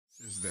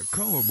The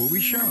Koa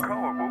Bowie Show.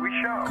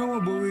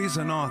 Koa Bowie is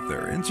an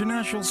author,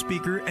 international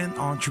speaker, and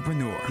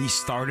entrepreneur. He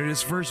started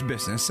his first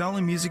business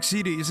selling music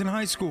CDs in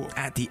high school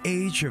at the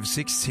age of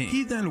 16.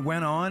 He then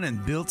went on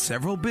and built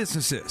several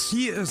businesses.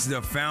 He is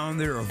the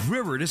founder of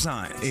River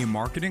Designs, a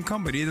marketing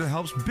company that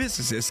helps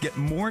businesses get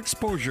more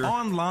exposure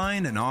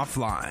online and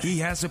offline. He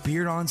has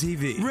appeared on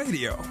TV,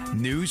 radio,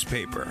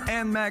 newspaper,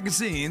 and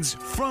magazines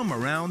from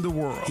around the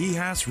world. He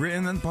has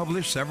written and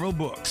published several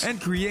books and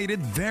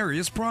created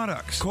various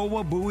products.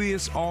 Koa Bowie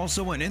is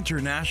also an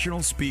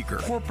international speaker,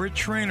 corporate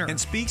trainer, and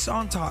speaks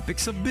on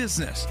topics of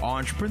business,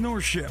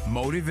 entrepreneurship,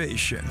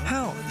 motivation,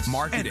 health,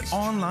 marketing, and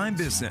online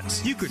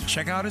business. You could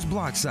check out his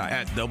blog site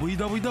at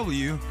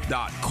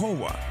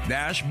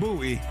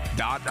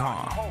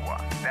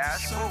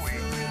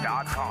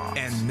www.koa-bowie.com.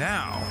 And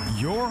now,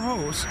 your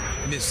host,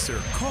 Mr.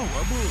 Koa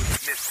Bowie.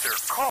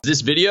 Is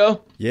this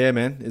video? Yeah,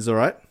 man. Is all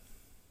right?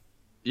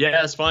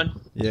 Yeah, it's fun.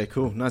 Yeah,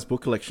 cool. Nice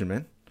book collection,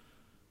 man.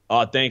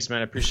 Oh, thanks,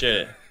 man. I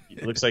appreciate it.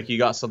 It looks like you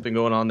got something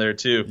going on there,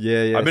 too.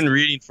 Yeah. I've been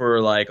reading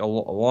for like a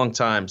long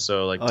time,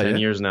 so like 10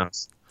 years now.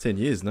 10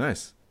 years,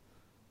 nice.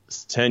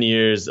 It's 10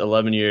 years,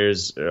 11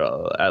 years,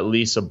 at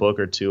least a book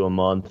or two a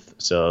month.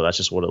 So that's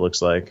just what it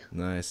looks like.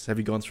 Nice. Have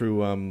you gone through,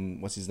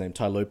 what's his name,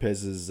 Ty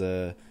Lopez's,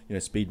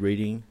 speed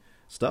reading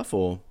stuff,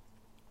 or?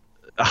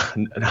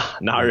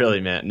 Not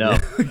really, man. No.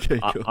 Okay,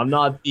 cool. I'm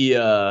not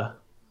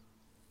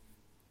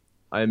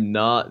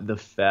the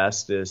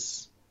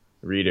fastest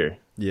reader.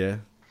 Yeah.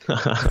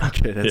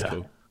 Okay, that's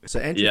cool. So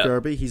Andrew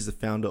Ferebee, he's the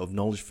founder of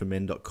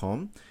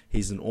KnowledgeForMen.com.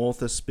 He's an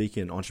author, speaker,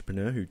 and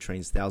entrepreneur who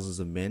trains thousands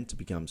of men to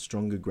become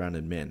stronger,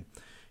 grounded men.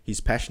 He's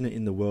passionate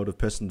in the world of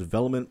personal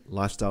development,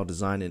 lifestyle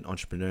design, and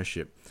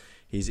entrepreneurship.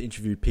 He's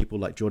interviewed people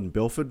like Jordan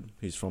Belfort,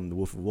 who's from The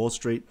Wolf of Wall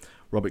Street,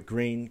 Robert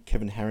Greene,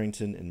 Kevin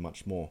Harrington, and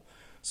much more.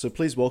 So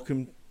please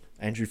welcome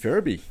Andrew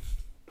Ferebee.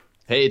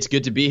 Hey, it's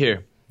good to be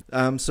here.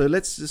 So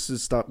let's just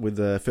start with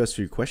the first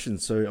few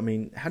questions. So, I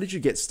mean, how did you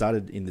get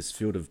started in this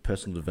field of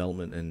personal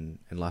development and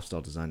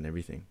lifestyle design and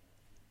everything?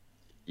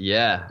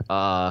 Yeah,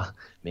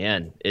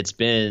 man, it's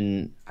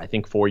been, I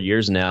think, 4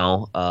 years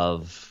now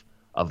of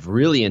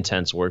really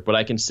intense work. But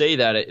I can say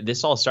that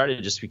this all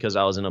started just because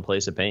I was in a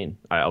place of pain.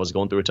 I was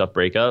going through a tough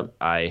breakup.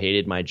 I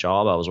hated my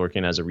job. I was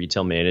working as a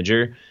retail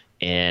manager,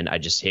 and I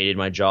just hated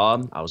my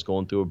job. I was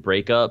going through a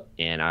breakup,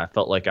 and I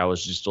felt like I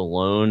was just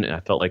alone, and I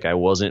felt like I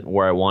wasn't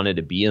where I wanted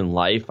to be in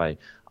life. I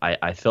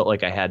felt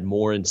like I had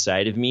more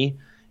inside of me,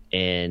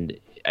 and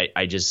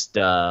I just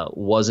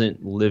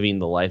wasn't living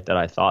the life that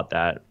I thought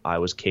that I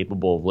was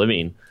capable of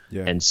living.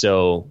 Yeah. And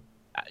so,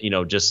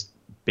 just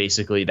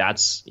basically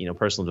that's,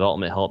 personal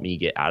development helped me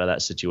get out of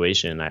that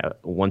situation.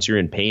 Once you're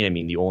in pain, I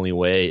mean, the only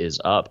way is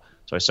up.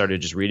 So I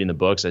started just reading the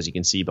books, as you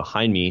can see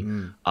behind me.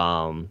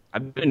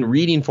 I've been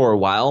reading for a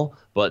while,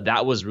 but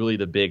that was really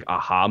the big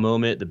aha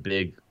moment, the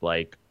big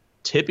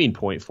tipping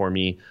point for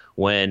me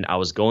when I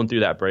was going through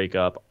that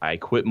breakup. I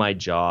quit my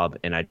job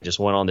and I just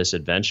went on this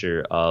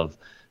adventure of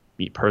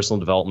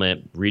personal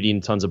development, reading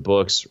tons of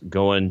books,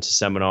 going to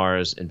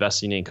seminars,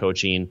 investing in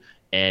coaching,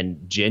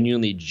 and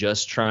genuinely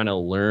just trying to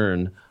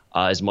learn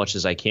as much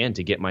as I can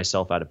to get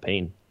myself out of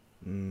pain.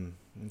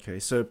 Okay,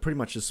 so pretty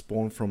much just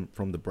spawned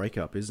from the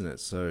breakup, isn't it?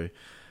 So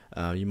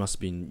you must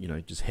have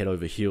been, just head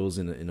over heels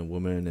in a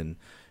woman, and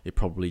it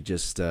probably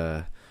just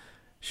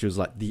she was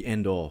like the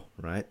end all,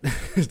 right?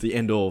 The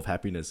end all of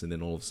happiness, and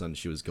then all of a sudden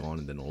she was gone,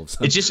 and then all of a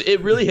sudden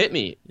it really hit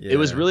me. Yeah. It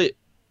was really.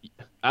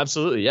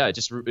 Absolutely, yeah.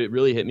 It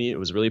really hit me. It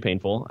was really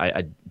painful.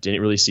 I didn't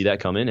really see that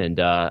coming, and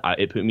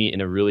it put me in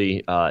a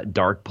really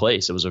dark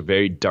place. It was a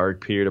very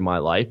dark period of my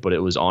life, but it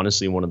was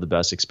honestly one of the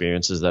best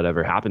experiences that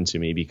ever happened to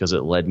me because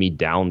it led me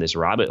down this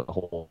rabbit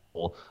hole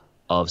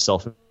of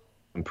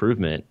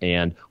self-improvement.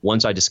 And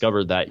once I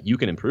discovered that you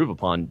can improve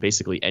upon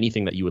basically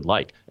anything that you would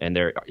like, and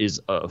there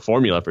is a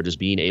formula for just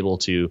being able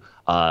to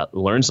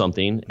learn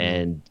something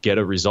and get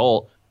a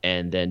result,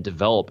 and then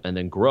develop and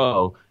then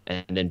grow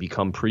and then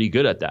become pretty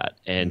good at that.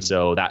 And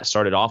so that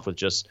started off with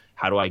just,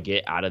 how do I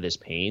get out of this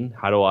pain?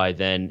 How do I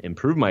then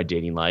improve my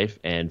dating life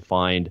and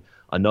find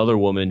another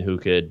woman who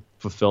could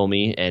fulfill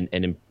me?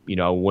 And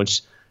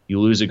once you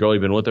lose a girl,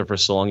 you've been with her for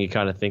so long, you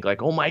kind of think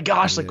like, oh my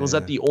gosh, was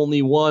that the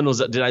only one?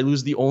 Did I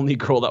lose the only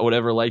girl that would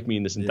ever like me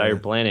in this entire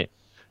planet?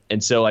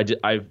 And so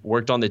I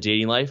worked on the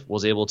dating life,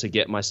 was able to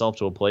get myself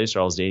to a place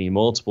where I was dating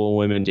multiple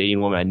women,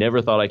 dating women I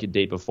never thought I could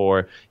date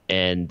before.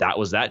 And that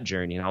was that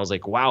journey. And I was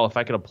like, wow, if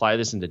I could apply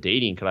this into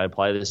dating, could I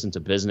apply this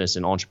into business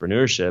and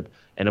entrepreneurship?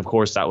 And of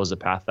course, that was the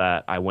path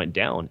that I went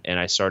down. And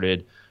I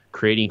started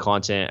creating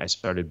content. I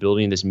started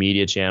building this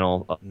media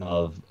channel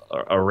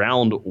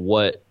around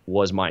what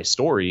was my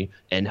story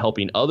and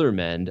helping other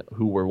men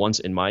who were once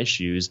in my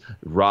shoes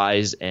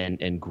rise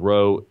and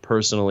grow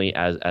personally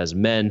as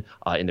men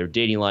in their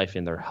dating life,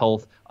 in their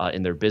health,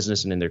 in their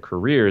business, and in their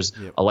careers,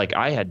 like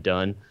I had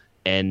done.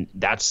 And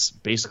that's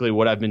basically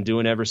what I've been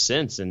doing ever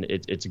since. And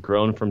it's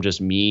grown from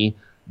just me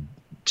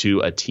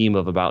to a team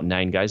of about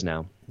 9 guys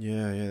now.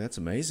 Yeah, that's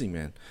amazing,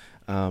 man.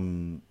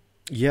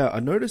 I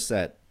noticed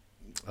that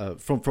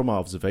from my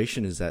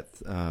observation is that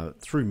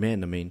through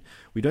men, I mean,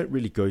 we don't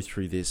really go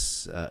through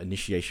this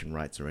initiation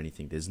rites or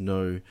anything. There's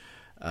no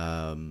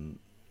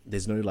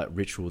like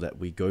ritual that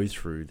we go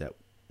through that,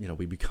 you know,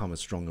 we become a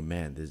stronger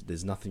man.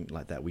 There's nothing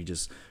like that. We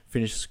just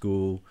finish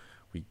school,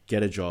 we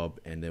get a job,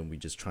 and then we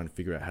just try and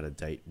figure out how to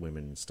date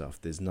women and stuff.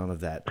 There's none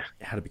of that,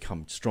 how to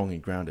become strong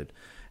and grounded.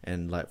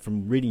 And like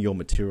from reading your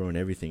material and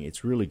everything,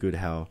 it's really good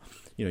how,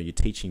 you know, you're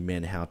teaching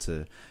men how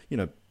to, you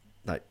know,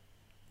 like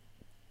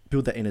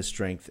build that inner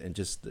strength and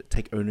just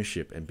take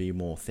ownership and be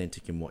more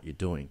authentic in what you're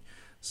doing.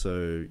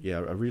 So yeah,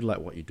 I really like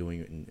what you're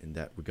doing in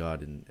that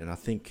regard. And I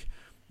think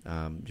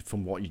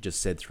from what you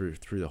just said through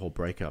the whole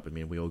breakup, I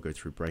mean, we all go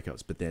through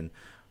breakups, but then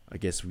I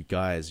guess we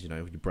guys, you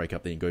know, you break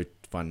up, then you go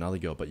find another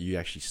girl, but you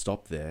actually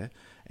stopped there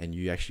and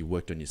you actually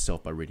worked on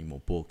yourself by reading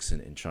more books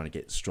and trying to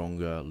get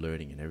stronger,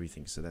 learning and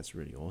everything. So that's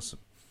really awesome.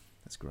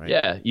 That's great.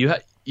 Yeah, you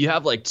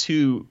have like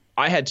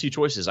I had two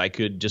choices. I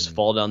could just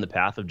fall down the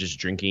path of just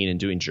drinking and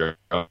doing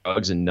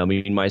drugs and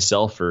numbing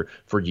myself for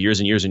years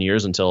and years and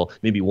years until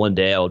maybe one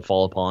day I would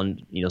fall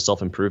upon, you know,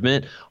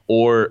 self-improvement,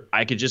 or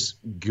I could just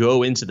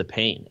go into the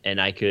pain and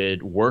I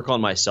could work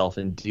on myself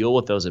and deal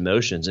with those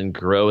emotions and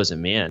grow as a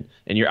man.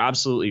 And you're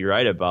absolutely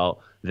right about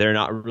there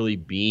not really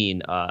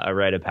being a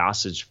rite of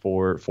passage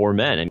for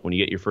men. And when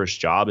you get your first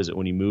job, is it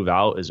when you move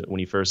out? Is it when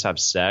you first have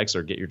sex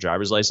or get your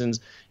driver's license?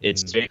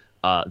 It's vague.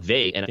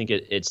 And I think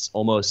it's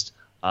almost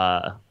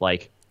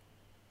like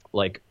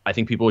I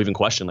think people even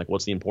question like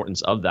what's the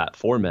importance of that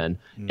for men.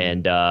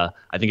 And I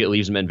think it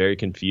leaves men very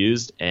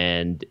confused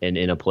and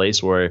in a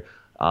place where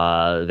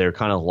they're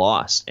kind of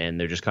lost and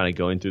they're just kind of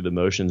going through the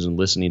motions and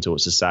listening to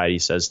what society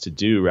says to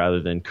do rather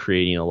than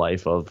creating a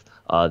life of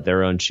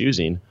their own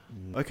choosing.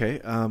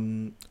 Okay.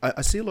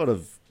 I see a lot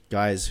of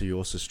guys who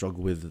also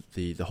struggle with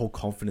the whole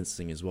confidence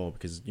thing as well,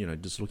 because, you know,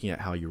 just looking at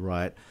how you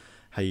write,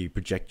 how you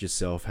project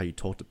yourself, how you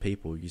talk to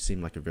people, you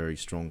seem like a very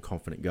strong,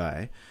 confident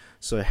guy.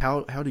 So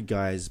how do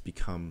guys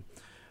become,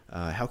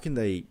 how can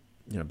they,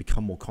 you know,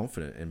 become more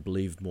confident and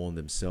believe more in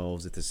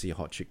themselves? If they see a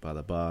hot chick by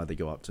the bar, they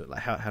go up to it.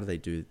 Like, how do they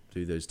do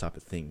those type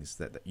of things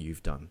that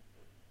you've done?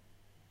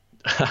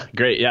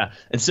 Great. Yeah.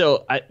 And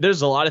so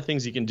there's a lot of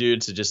things you can do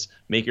to just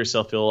make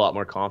yourself feel a lot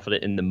more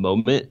confident in the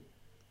moment.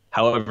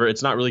 However,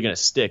 it's not really going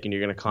to stick, and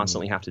you're going to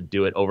constantly have to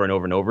do it over and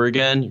over and over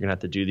again. You're going to have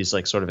to do these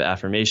like sort of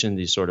affirmations,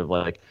 these sort of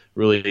like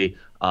really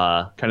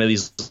kind of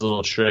these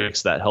little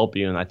tricks that help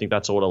you. And I think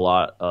that's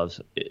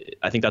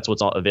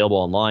what's available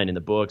online in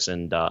the books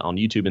and on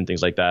YouTube and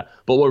things like that.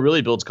 But what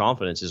really builds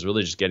confidence is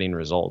really just getting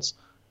results.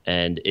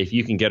 And if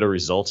you can get a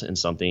result in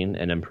something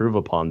and improve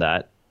upon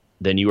that,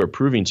 then you are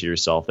proving to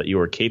yourself that you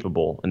are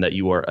capable and that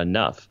you are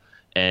enough.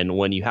 And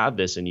when you have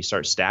this and you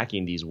start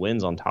stacking these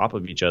wins on top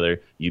of each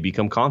other, you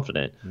become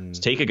confident.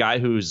 So take a guy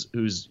who's,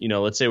 you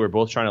know, let's say we're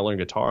both trying to learn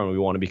guitar and we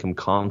want to become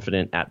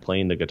confident at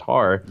playing the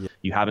guitar. Yeah.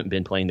 You haven't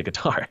been playing the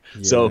guitar.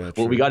 Yeah, so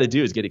what we got to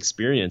do is get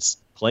experience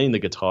playing the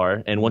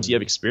guitar. And once you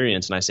have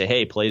experience and I say,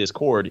 hey, play this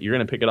chord, you're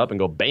going to pick it up and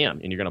go bam,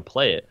 and you're going to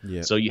play it.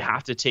 Yeah. So you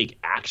have to take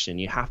action.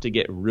 You have to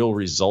get real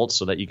results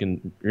so that you're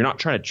not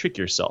trying to trick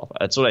yourself.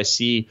 That's what I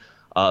see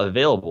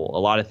available. A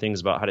lot of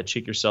things about how to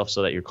trick yourself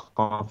so that you're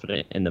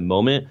confident in the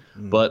moment.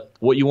 But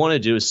what you want to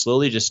do is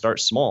slowly just start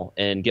small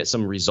and get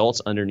some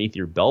results underneath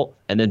your belt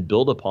and then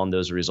build upon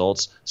those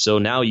results. So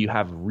now you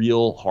have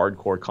real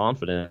hardcore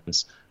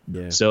confidence.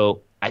 Yeah.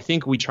 So I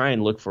think we try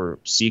and look for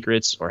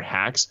secrets or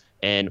hacks,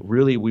 and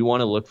really we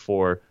want to look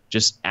for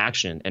just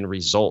action and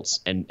results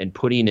and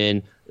putting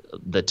in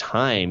the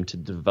time to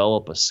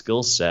develop a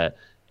skill set.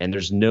 And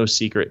there's no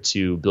secret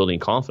to building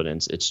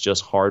confidence. It's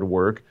just hard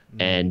work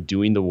and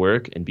doing the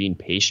work and being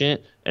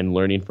patient and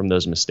learning from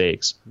those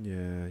mistakes.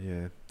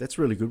 Yeah. That's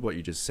really good what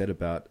you just said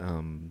about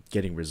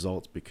getting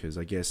results, because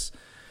I guess,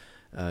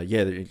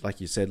 like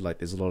you said, like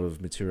there's a lot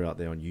of material out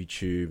there on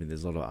YouTube and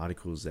there's a lot of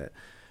articles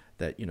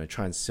that you know,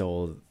 try and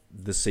sell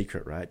the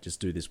secret, right? Just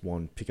do this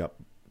one pickup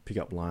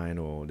line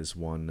or this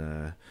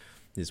one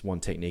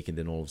technique and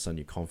then all of a sudden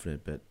you're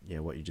confident. But yeah,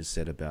 what you just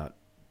said about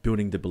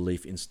building the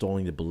belief,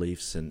 installing the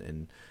beliefs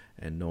and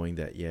knowing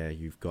that, yeah,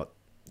 you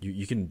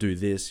can do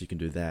this, you can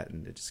do that,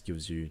 and it just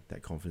gives you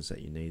that confidence that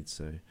you need.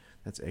 So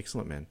that's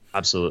excellent, man.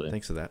 Absolutely.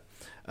 Thanks for that.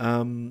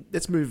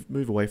 Let's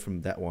move away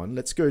from that one.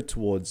 Let's go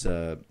towards,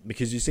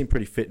 because you seem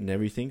pretty fit and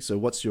everything. So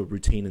what's your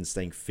routine in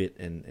staying fit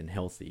and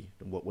healthy?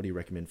 What do you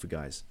recommend for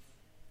guys?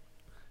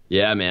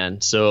 Yeah, man.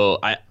 So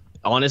I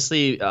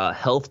honestly,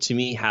 health to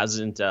me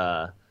hasn't,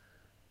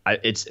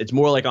 it's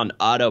more like on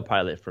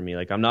autopilot for me.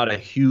 Like I'm not a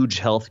huge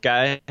health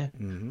guy,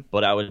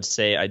 but I would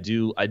say I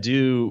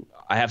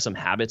have some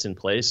habits in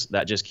place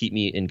that just keep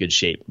me in good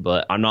shape,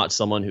 but I'm not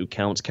someone who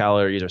counts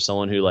calories or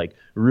someone who like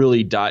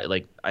really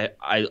like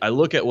I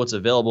look at what's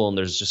available and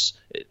there's just,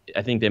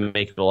 I think they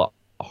make it a lot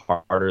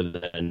harder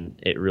than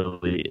it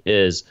really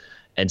is.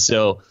 And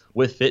so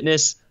with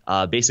fitness,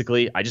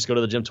 basically I just go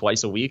to the gym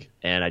twice a week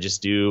and I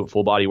just do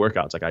full body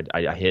workouts. Like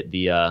I hit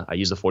I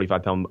use the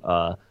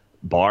 45-pound,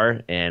 bar,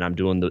 and I'm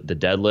doing the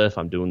deadlift,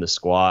 I'm doing the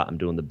squat, I'm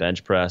doing the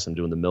bench press, I'm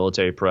doing the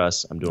military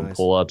press, I'm doing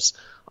pull-ups,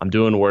 I'm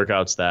doing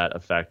workouts that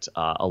affect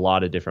a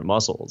lot of different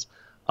muscles.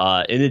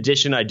 In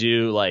addition, I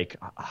do like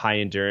high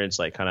endurance,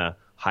 like kind of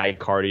high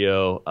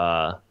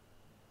cardio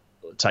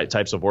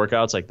types of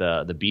workouts, like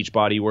the beach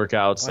body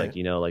workouts, like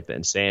like the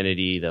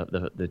Insanity,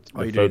 the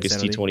Focus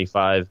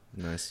T25.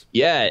 Nice.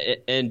 Yeah,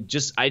 and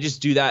I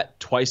just do that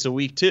twice a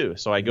week too.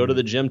 So I go to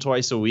the gym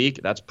twice a week.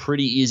 That's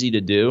pretty easy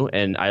to do,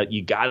 and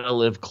you gotta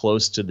live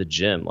close to the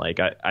gym. Like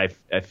I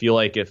feel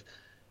like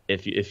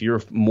if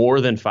you're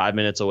more than 5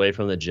 minutes away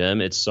from the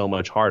gym, it's so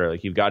much harder.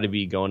 Like you've got to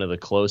be going to the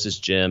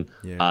closest gym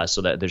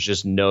so that there's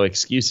just no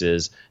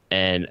excuses.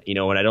 And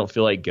when I don't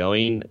feel like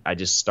going, I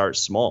just start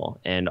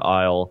small, and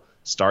I'll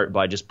start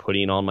by just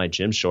putting on my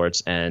gym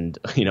shorts. And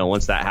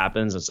once that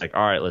happens, it's like,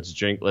 all right, let's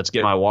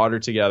get my water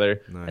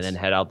together, and then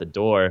head out the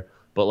door.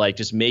 But like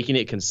just making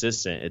it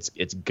consistent,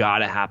 it's got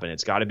to happen.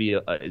 It's got to be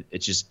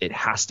it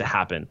has to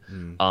happen.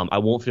 I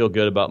won't feel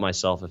good about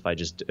myself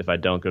if I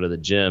don't go to the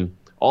gym.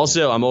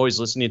 Also, I'm always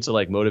listening to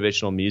like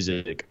motivational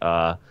music.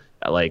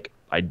 Like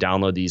I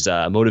download these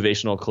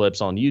motivational clips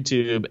on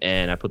YouTube,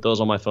 and I put those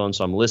on my phone.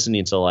 So I'm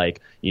listening to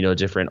like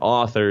different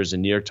authors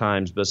and New York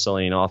Times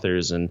bestselling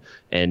authors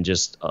and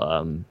just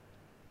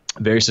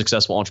very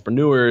successful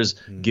entrepreneurs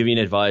giving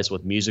advice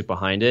with music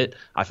behind it.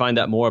 I find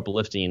that more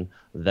uplifting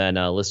than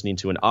listening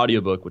to an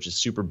audiobook, which is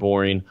super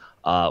boring,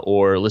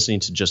 or listening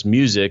to just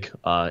music.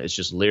 It's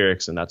just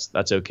lyrics, and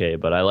that's okay.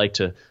 But I like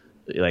to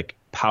like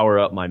power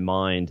up my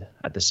mind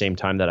at the same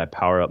time that I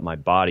power up my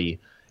body.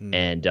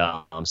 And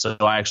so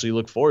I actually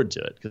look forward to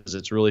it because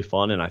it's really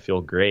fun and I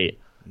feel great.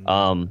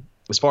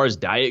 As far as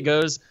diet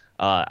goes,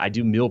 I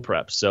do meal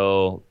prep.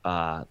 So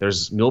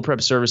there's meal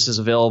prep services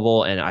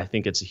available, and I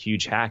think it's a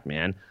huge hack,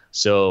 man.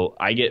 So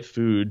I get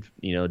food,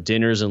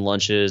 dinners and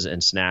lunches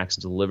and snacks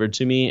delivered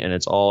to me, and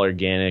it's all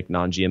organic,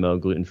 non-GMO,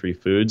 gluten-free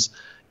foods.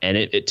 And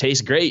it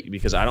tastes great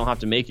because I don't have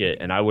to make it,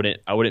 and I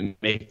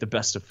wouldn't make the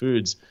best of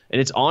foods.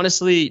 And it's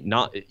honestly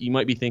not. You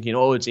might be thinking,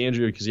 oh, it's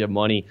Andrew because you have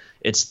money.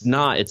 It's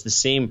not. It's the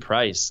same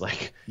price.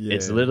 Like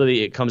it's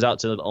literally, it comes out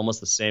to almost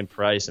the same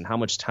price. And how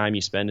much time you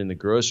spend in the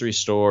grocery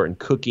store and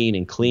cooking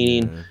and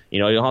cleaning, you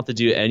don't have to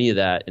do any of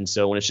that. And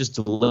so when it's just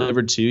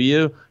delivered to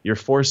you, you're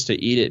forced to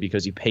eat it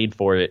because you paid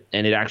for it,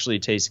 and it actually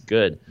tastes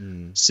good.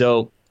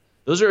 So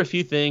those are a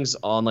few things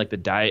on like the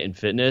diet and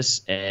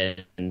fitness,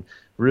 and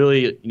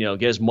really,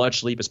 get as much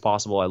sleep as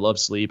possible. I love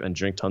sleep, and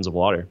drink tons of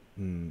water.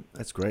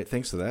 That's great.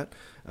 Thanks for that.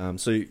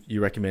 So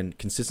you recommend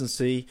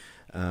consistency,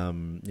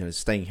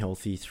 staying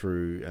healthy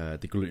through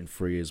the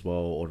gluten-free as well,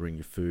 ordering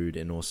your food,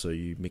 and also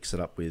you mix it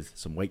up with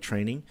some weight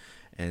training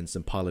and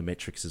some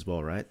plyometrics as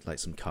well, right? Like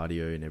some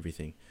cardio and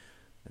everything.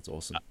 That's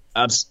awesome.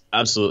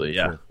 Absolutely,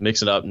 yeah. Cool.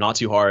 Mix it up, not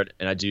too hard,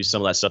 and I do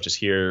some of that stuff just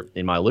here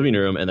in my living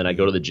room, and then I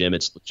go to the gym.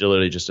 It's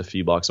literally just a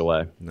few blocks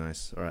away.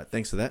 Nice. All right,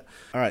 thanks for that.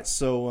 All right,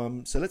 so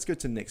let's go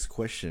to the next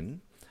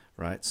question.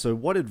 Right. So,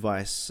 what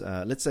advice?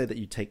 Let's say that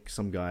you take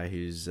some guy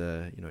who's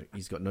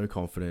he's got no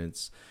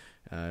confidence,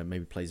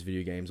 maybe plays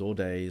video games all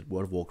day,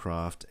 World of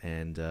Warcraft,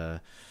 and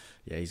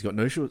he's got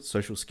no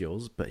social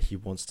skills, but he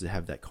wants to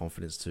have that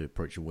confidence to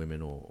approach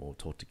women or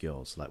talk to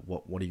girls. Like,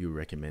 what do you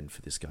recommend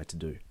for this guy to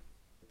do?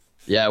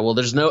 Yeah, well,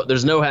 there's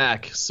no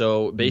hack.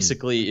 So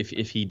basically,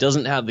 if he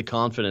doesn't have the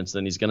confidence,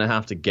 then he's going to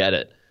have to get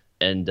it.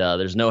 And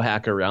there's no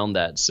hack around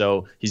that.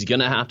 So he's going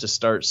to have to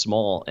start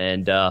small.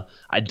 And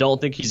I don't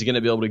think he's going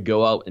to be able to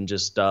go out and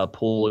just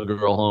pull a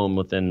girl home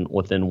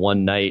within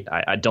one night.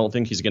 I don't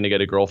think he's going to get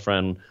a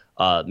girlfriend,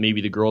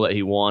 maybe the girl that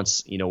he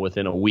wants,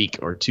 within a week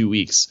or 2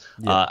 weeks.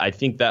 Yeah. I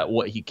think that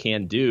what he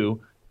can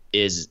do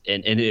is,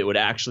 and it would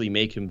actually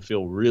make him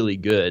feel really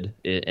good,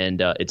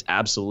 and it's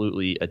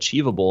absolutely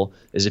achievable,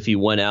 is if he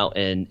went out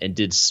and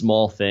did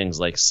small things,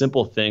 like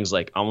simple things,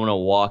 like I'm going to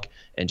walk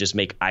and just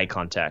make eye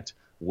contact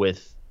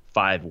with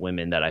 5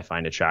 women that I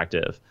find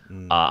attractive.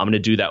 I'm going to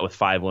do that with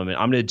 5 women.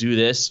 I'm going to do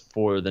this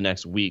for the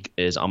next week.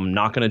 Is I'm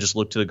not going to just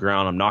look to the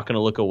ground. I'm not going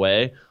to look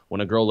away.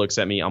 When a girl looks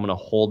at me, I'm going to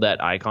hold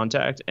that eye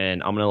contact,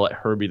 and I'm going to let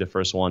her be the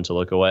first one to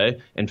look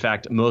away. In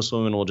fact, most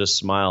women will just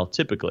smile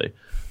typically.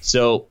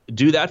 So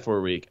do that for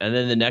a week. And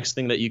then the next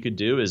thing that you could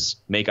do is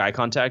make eye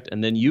contact,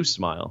 and then you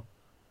smile,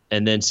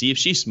 and then see if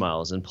she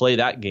smiles, and play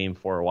that game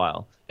for a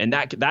while. And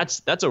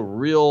that's a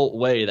real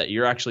way that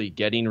you're actually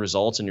getting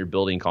results and you're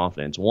building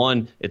confidence.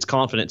 1, it's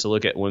confident to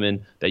look at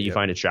women that you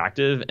find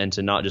attractive and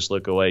to not just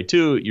look away.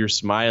 2, you're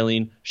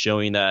smiling,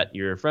 showing that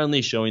you're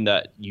friendly, showing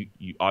that you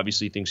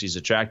obviously think she's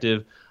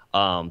attractive.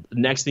 The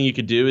next thing you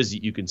could do is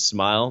you can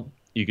smile.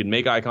 You can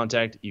make eye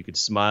contact. You could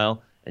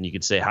smile, and you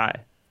could say hi.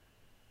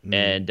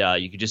 And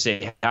you could just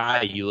say,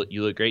 hi, you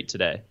look great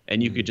today.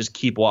 And you could just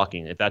keep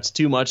walking. If that's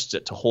too much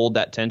to hold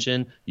that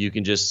tension, you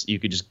could just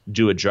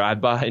do a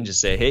drive-by and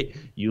just say, hey,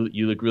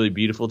 you look really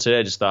beautiful today.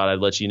 I just thought I'd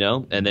let you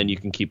know. And then you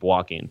can keep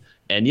walking.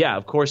 And yeah,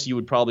 of course, you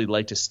would probably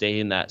like to stay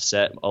in that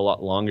set a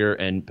lot longer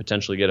and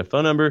potentially get a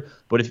phone number.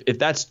 But if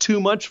that's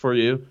too much for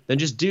you, then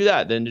just do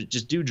that. Then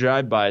just do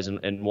drive-bys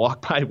and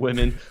walk by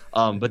women.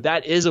 But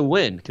that is a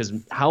win, because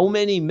how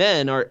many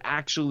men are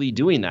actually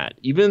doing that?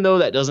 Even though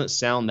that doesn't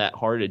sound that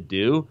hard to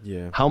do,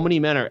 how many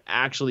men are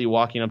actually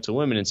walking up to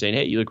women and saying,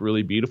 hey, you look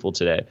really beautiful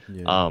today?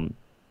 And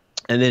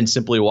then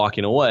simply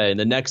walking away. And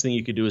the next thing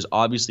you could do is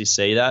obviously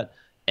say that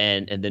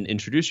and then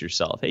introduce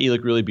yourself. Hey, you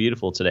look really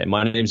beautiful today.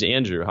 My name's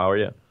Andrew. How are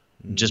you?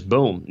 Just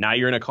boom. Now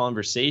you're in a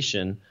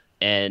conversation,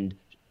 and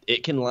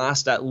it can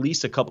last at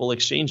least a couple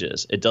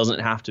exchanges. It doesn't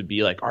have to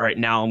be like, all right,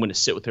 now I'm going to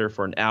sit with her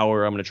for an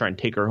hour. I'm going to try and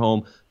take her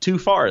home. Too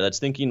far. That's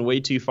thinking way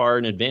too far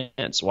in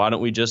advance. Why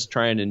don't we just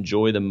try and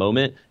enjoy the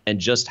moment and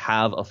just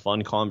have a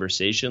fun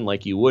conversation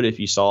like you would if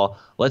you saw,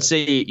 let's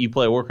say you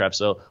play Warcraft.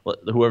 So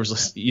whoever's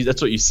listening,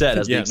 that's what you said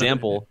as the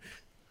example.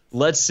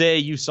 Let's say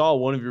you saw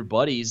one of your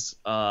buddies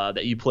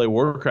that you play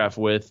Warcraft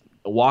with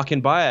walking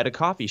by at a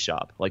coffee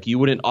shop. Like, you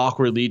wouldn't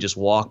awkwardly just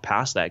walk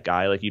past that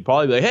guy. Like, you'd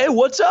probably be like, hey,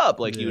 what's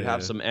up? Like, you would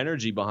have some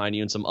energy behind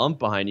you and some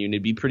behind you, and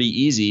it'd be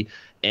pretty easy.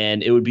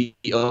 And it would be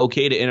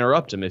okay to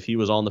interrupt him if he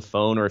was on the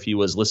phone or if he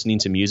was listening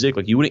to music.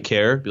 Like, you wouldn't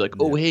care. Be like,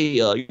 oh, hey,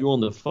 you're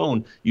on the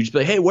phone. You'd just be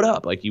like, hey, what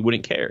up? Like, you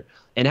wouldn't care.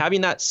 And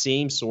having that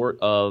same sort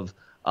of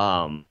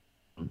kind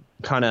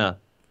of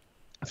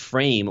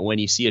frame when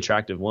you see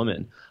attractive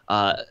women,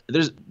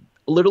 there's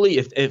literally,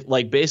 if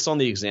like, based on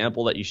the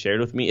example that you shared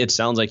with me, it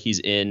sounds like he's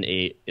in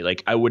a,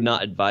 like, I would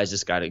not advise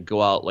this guy to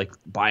go out, like,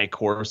 buy a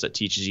course that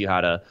teaches you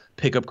how to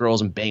pick up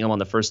girls and bang them on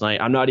the first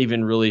night. I'm not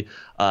even really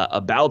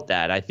about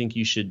that. I think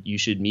you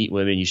should meet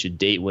women, you should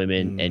date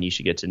women, and you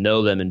should get to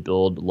know them and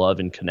build love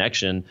and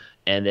connection.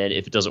 And then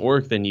if it doesn't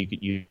work, then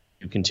you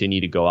continue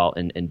to go out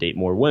and date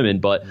more women.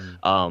 But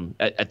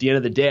at the end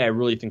of the day, I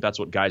really think that's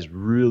what guys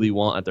really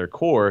want at their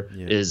core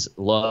is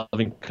love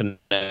and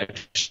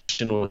connection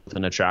with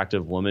an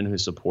attractive woman who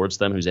supports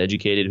them, who's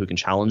educated, who can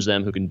challenge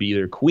them, who can be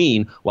their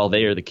queen while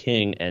they are the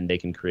king, and they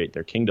can create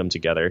their kingdom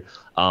together.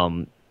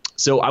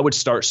 So I would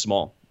start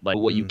small. Like,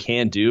 what you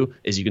can do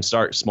is you can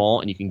start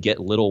small and you can get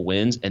little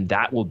wins, and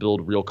that will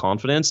build real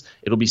confidence.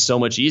 It'll be so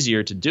much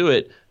easier to do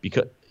it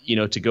because, you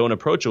know, to go and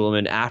approach a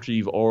woman after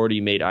you've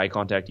already made eye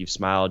contact, you've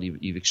smiled,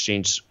 you've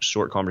exchanged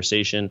short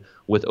conversation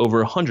with over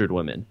 100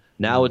 women.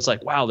 Now it's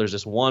like, wow, there's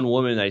this one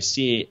woman I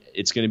see.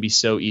 It's going to be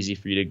so easy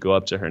for you to go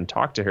up to her and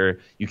talk to her.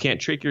 You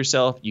can't trick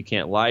yourself. You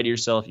can't lie to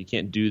yourself. You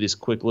can't do this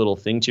quick little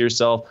thing to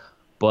yourself.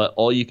 But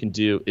all you can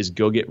do is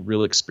go get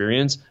real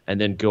experience and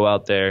then go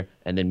out there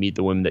and then meet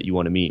the women that you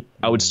want to meet.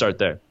 I would start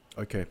there.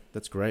 Okay,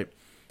 that's great.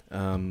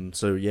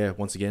 So, yeah,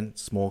 once again,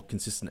 small,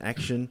 consistent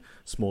action,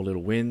 small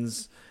little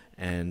wins.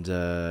 And,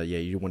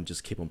 you want to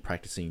just keep on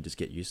practicing, just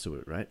get used to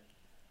it, right?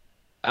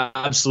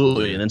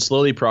 Absolutely. And then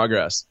slowly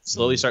progress.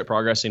 Slowly start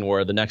progressing,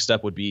 where the next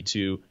step would be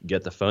to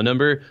get the phone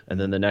number. And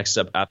then the next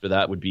step after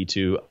that would be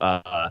to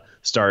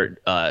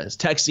start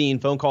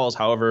texting, phone calls,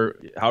 however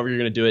you're going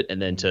to do it.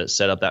 And then to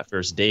set up that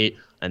first date.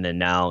 And then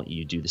now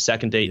you do the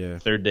second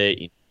date, third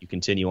date, you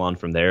continue on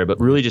from there. But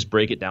really just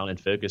break it down and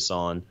focus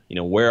on, you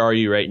know, where are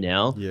you right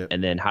now?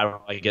 And then how do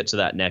I get to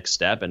that next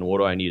step? And what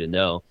do I need to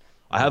know?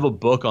 I have a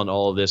book on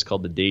all of this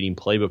called The Dating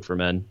Playbook for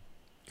Men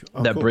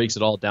that breaks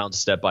it all down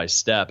step by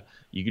step.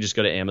 You can just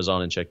go to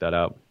Amazon and check that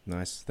out.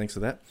 Nice. Thanks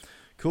for that.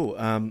 Cool.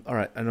 All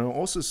right. And I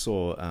also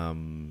saw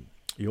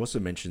you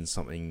also mentioned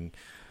something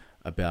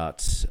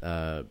about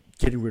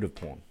getting rid of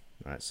porn.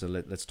 Right. So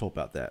let's talk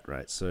about that.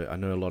 Right. So I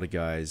know a lot of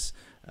guys,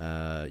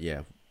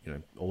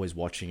 always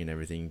watching and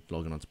everything,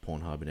 logging onto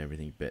Pornhub and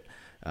everything. But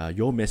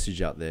your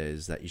message out there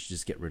is that you should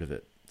just get rid of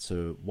it.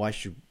 So why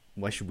should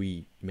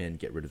we men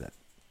get rid of that?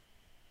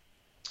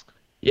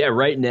 Yeah,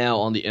 right now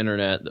on the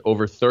internet,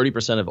 over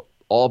 30% of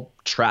all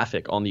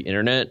traffic on the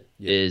internet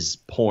is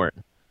porn.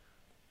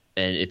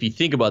 And if you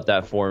think about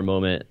that for a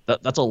moment,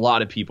 that's a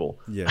lot of people.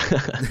 Yeah.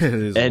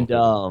 And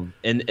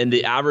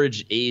the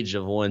average age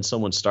of when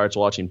someone starts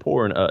watching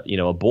porn,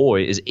 a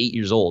boy is 8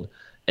 years old.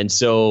 And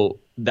so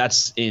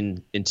that's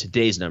in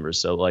today's numbers.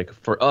 So like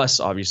for us,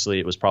 obviously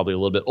it was probably a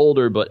little bit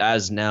older, but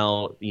as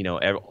now,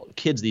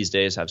 kids these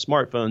days have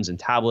smartphones and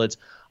tablets.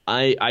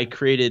 I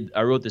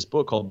wrote this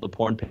book called The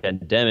Porn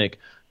Pandemic,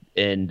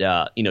 and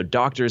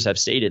doctors have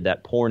stated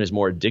that porn is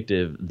more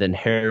addictive than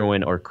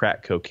heroin or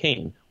crack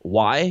cocaine.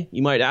 Why?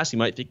 You might ask. You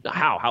might think,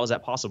 how is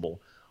that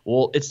possible?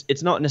 Well,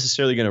 it's not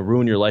necessarily going to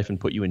ruin your life and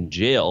put you in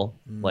jail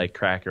like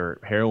crack or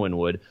heroin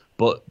would.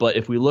 But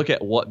if we look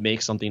at what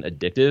makes something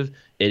addictive,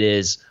 it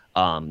is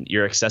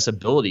your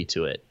accessibility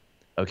to it.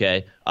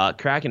 Okay,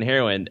 crack and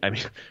heroin. I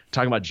mean,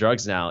 talking about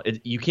drugs now.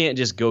 You can't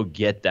just go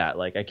get that.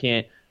 Like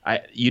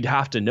you'd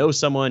have to know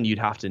someone. You'd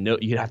have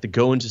to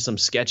go into some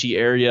sketchy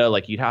area.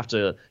 Like you'd have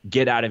to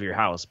get out of your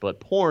house. But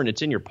porn,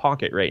 it's in your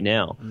pocket right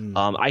now.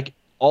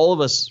 All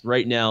of us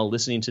right now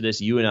listening to this,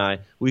 you and I,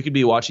 we could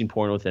be watching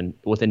porn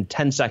within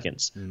 10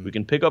 seconds. We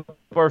can pick up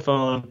our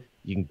phone.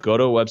 You can go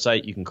to a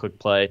website. You can click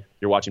play.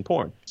 You're watching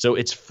porn. So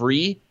it's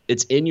free.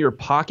 It's in your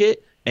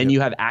pocket, and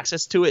you have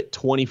access to it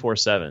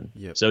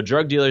 24/7. So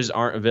drug dealers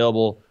aren't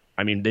available.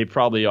 I mean, they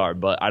probably are,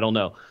 but I don't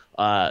know.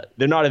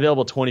 They're not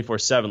available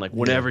 24/7, like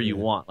whenever you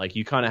want. Like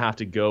you kind of have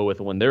to go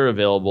with when they're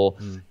available.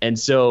 And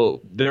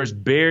so there's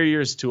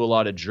barriers to a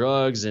lot of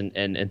drugs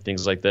and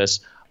things like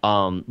this.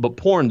 But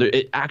porn,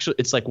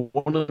 it's like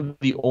one of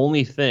the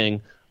only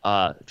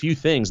few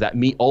things that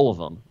meet all of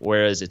them.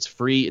 Whereas it's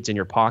free, it's in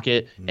your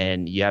pocket,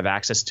 and you have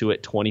access to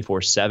it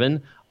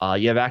 24/7.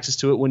 You have access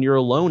to it when you're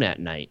alone at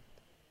night.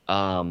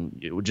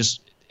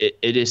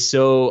 It is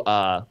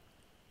so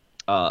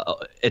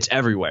it's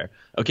everywhere.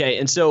 Okay,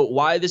 and so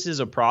why this is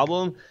a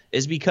problem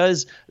is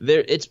because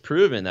it's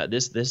proven that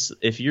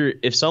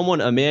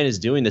a man is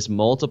doing this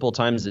multiple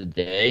times a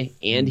day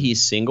and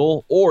he's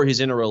single, or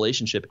he's in a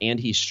relationship and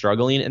he's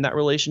struggling in that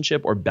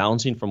relationship, or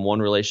bouncing from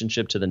one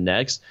relationship to the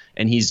next,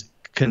 and he's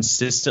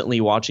consistently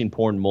watching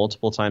porn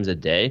multiple times a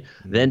day,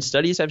 then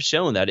studies have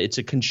shown that it's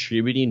a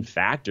contributing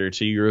factor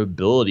to your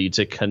ability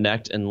to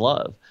connect and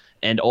love.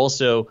 And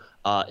also,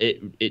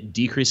 it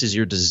decreases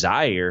your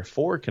desire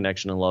for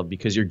connection and love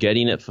because you're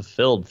getting it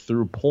fulfilled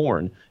through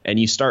porn, and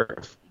you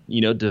start,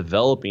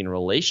 developing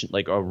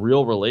a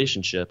real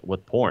relationship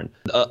with porn.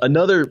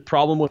 Another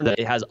problem with that,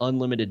 it has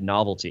unlimited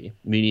novelty,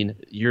 meaning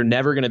you're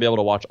never going to be able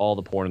to watch all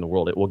the porn in the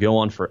world. It will go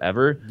on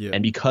forever. Yeah.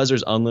 And because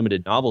there's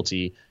unlimited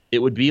novelty, it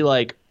would be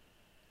like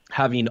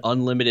having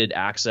unlimited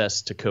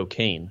access to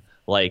cocaine.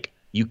 Like,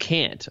 you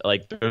can't.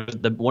 Like,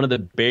 one of the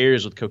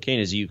barriers with cocaine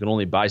is you can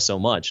only buy so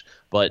much.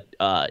 But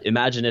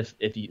imagine if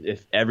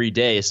every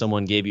day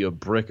someone gave you a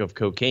brick of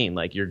cocaine,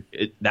 like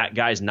that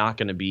guy's not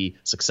going to be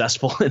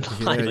successful in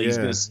life. Like, he's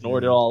going to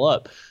snort it all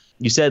up.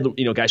 You said,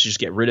 guys should just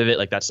get rid of it.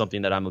 Like, that's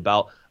something that I'm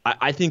about.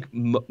 I think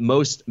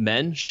most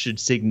men should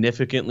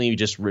significantly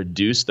just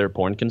reduce their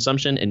porn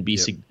consumption and be,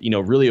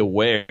 really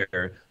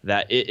aware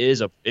that it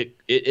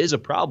is a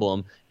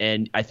problem.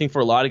 And I think for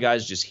a lot of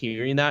guys, just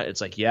hearing that,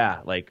 it's like,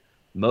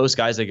 most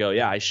guys, they go,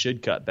 yeah, I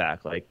should cut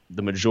back. Like,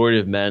 the majority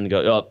of men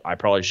go, oh, I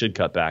probably should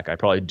cut back. I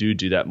probably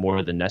do that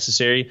more than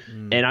necessary.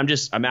 And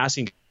I'm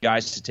asking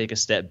guys to take a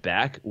step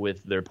back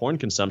with their porn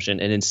consumption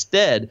and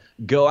instead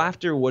go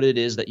after what it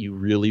is that you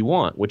really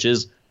want, which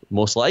is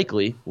most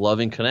likely love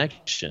and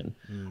connection.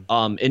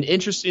 And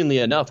interestingly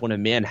enough, when a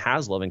man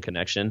has love and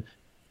connection,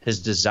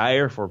 his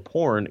desire for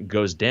porn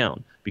goes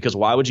down, because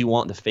why would you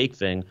want the fake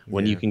thing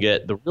when you can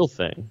get the real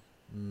thing?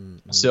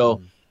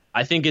 So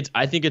I think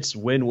it's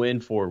win-win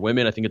for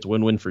women. I think it's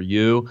win-win for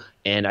you.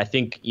 And I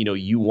think,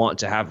 you want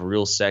to have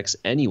real sex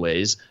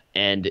anyways.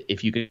 And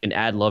if you can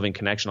add love and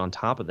connection on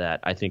top of that,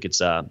 I think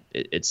it's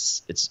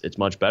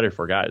much better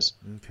for guys.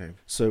 Okay.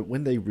 So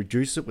when they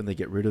reduce it, when they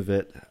get rid of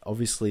it,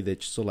 obviously they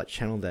sort of like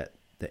channel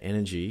the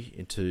energy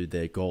into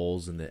their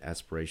goals and their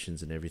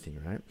aspirations and everything,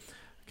 right?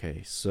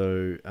 Okay.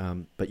 So,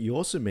 but you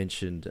also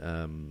mentioned,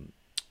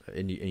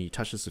 and you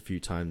touched this a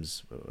few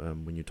times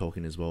when you're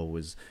talking as well,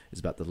 is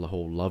about the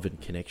whole love and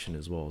connection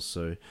as well.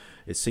 So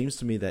it seems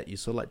to me that you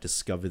sort of like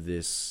discovered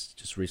this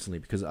just recently,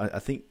 because I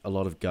think a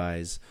lot of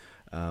guys,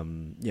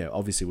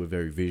 obviously we're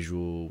very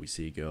visual. We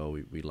see a girl,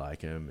 we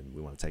like them, and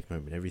we want to take them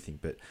home and everything.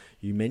 But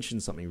you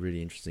mentioned something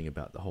really interesting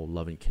about the whole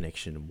love and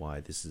connection and why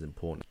this is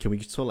important. Can we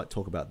sort of like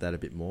talk about that a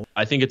bit more?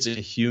 I think it's a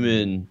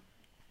human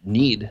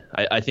need.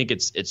 I think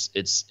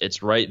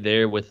it's right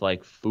there with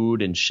like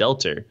food and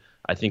shelter.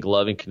 I think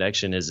love and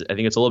connection it's a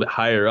little bit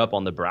higher up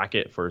on the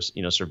bracket for,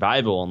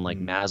 survival and like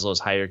Maslow's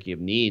hierarchy of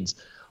needs.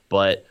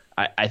 But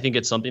I think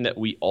it's something that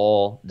we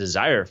all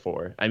desire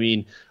for. I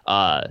mean,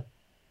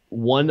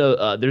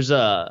 there's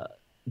a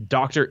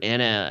Dr.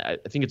 Anna,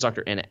 I think it's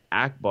Dr. Anna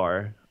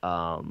Akbar.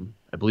 I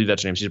believe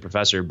that's her name. She's a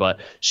professor, but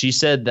she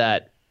said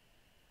that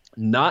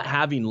not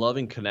having love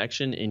and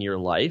connection in your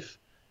life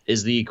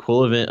is the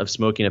equivalent of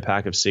smoking a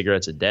pack of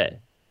cigarettes a day.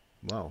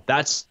 Wow.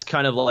 That's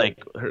kind of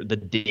like the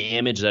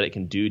damage that it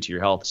can do to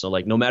your health. So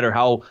like, no matter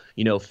how,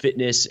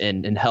 fitness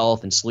and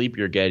health and sleep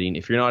you're getting,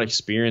 if you're not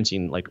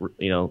experiencing like,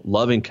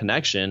 love and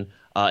connection,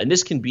 and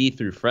this can be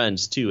through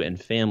friends too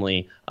and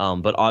family,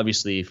 but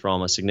obviously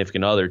from a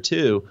significant other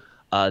too,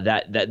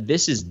 that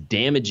this is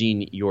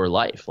damaging your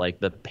life. Like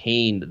the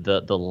pain,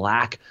 the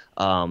lack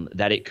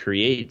that it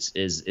creates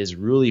is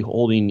really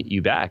holding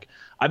you back.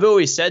 I've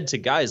always said to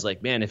guys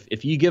like, man,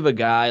 if you give a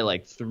guy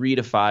like 3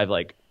 to 5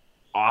 like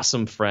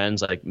awesome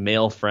friends, like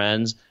male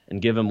friends,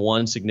 and give him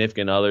one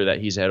significant other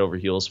that he's head over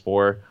heels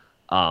for,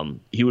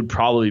 he would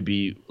probably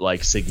be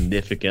like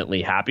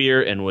significantly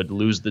happier and would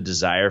lose the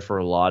desire for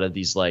a lot of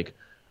these like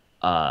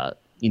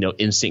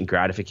instant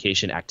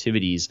gratification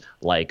activities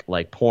like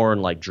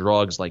porn, like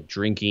drugs, like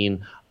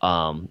drinking,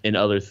 and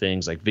other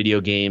things like video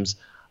games,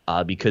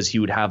 because he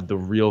would have the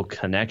real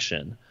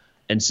connection.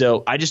 And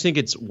so I just think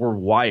we're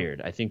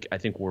wired. I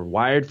think we're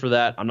wired for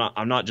that. I'm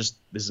not just,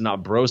 this is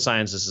not bro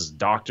science. This is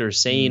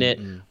doctors saying it,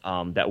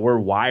 that we're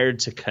wired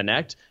to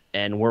connect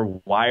and we're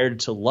wired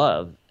to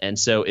love. And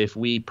so if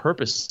we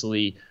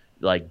purposely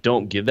like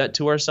don't give that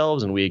to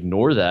ourselves and we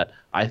ignore that,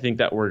 I think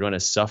that we're going to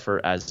suffer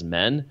as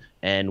men,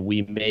 and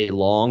we may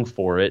long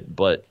for it,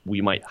 but we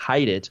might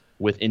hide it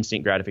with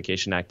instant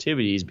gratification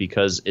activities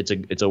because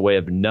it's a way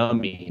of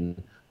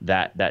numbing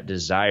that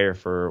desire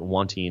for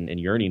wanting and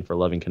yearning for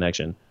loving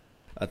connection.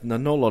 I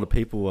know a lot of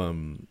people,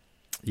 when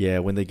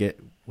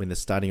they're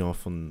starting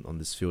off on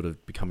this field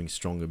of becoming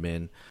stronger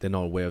men, they're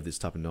not aware of this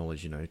type of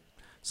knowledge.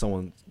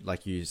 Someone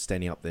like you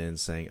standing up there and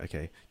saying,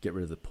 okay, get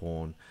rid of the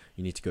porn.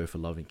 You need to go for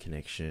love and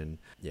connection.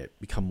 Yeah,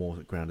 become more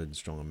grounded and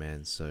stronger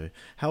man. So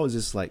how has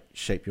this like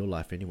shaped your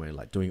life anyway?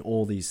 Like doing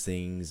all these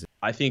things?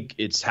 I think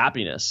it's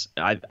happiness.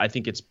 I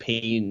think it's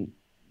pain,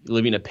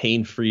 living a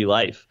pain-free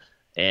life.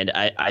 And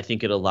I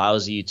think it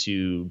allows you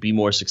to be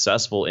more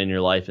successful in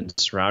your life and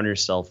surround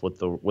yourself with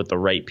the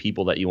right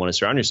people that you want to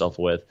surround yourself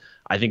with.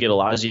 I think it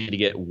allows you to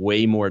get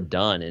way more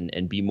done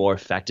and be more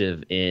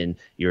effective in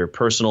your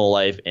personal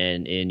life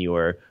and in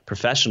your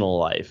professional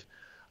life.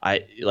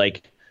 I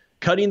like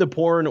cutting the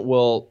porn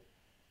will,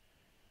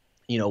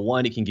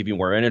 one, it can give you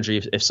more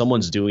energy if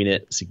someone's doing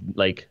it.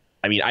 Like,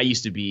 I mean, I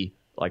used to be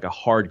like a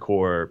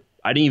hardcore,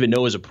 I didn't even know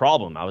it was a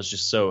problem. I was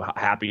just so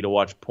happy to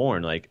watch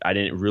porn. Like, I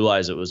didn't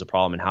realize it was a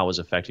problem and how it was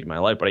affecting my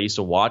life, but I used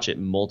to watch it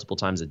multiple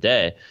times a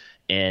day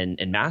and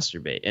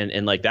masturbate.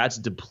 And like, that's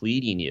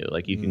depleting you.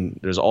 Like, you can,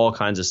 there's all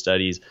kinds of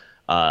studies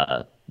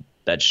that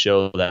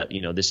show that,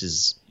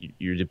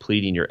 you're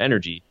depleting your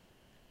energy.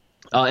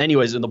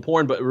 Anyways, in the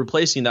porn, but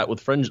replacing that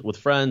with friends, with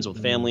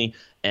family,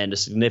 and a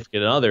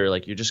significant other,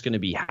 like, you're just going to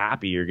be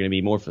happy. You're going to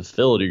be more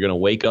fulfilled. You're going to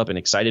wake up and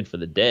excited for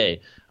the day.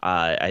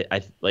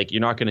 I like,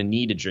 you're not going to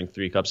need to drink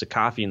 3 cups of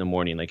coffee in the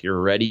morning. Like, you're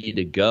ready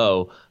to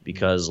go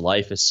because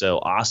life is so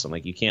awesome.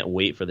 Like, you can't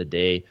wait for the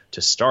day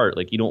to start.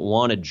 Like, you don't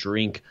want to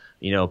drink,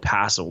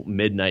 past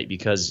midnight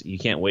because you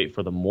can't wait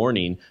for the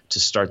morning to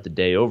start the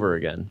day over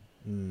again.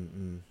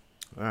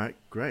 All right,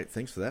 great.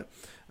 Thanks for that.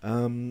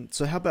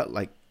 So how about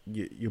like,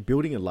 you're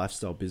building a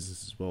lifestyle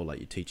business as well, like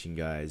you're teaching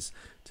guys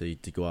to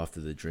go after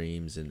their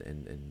dreams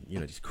and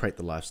just create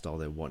the lifestyle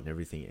they want and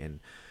everything. And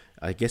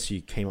I guess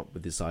you came up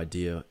with this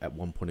idea at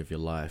one point of your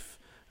life,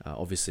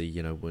 obviously,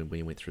 when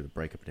you went through the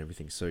breakup and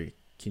everything. So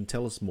can you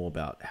tell us more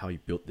about how you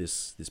built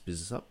this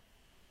business up?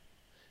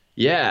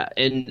 Yeah,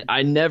 and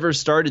I never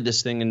started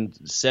this thing and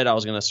said I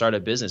was going to start a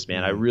business,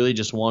 man. I really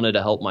just wanted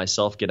to help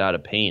myself get out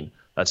of pain.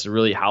 That's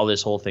really how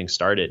this whole thing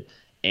started.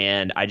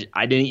 And I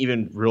didn't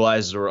even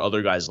realize there were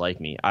other guys like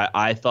me.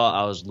 I thought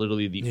I was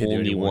literally the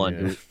only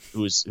one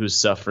who's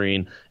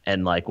suffering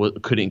and like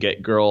couldn't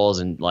get girls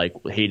and like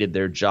hated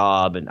their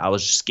job. And I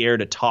was scared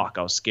to talk.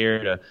 I was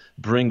scared to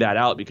bring that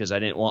out because I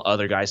didn't want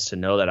other guys to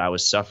know that I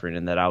was suffering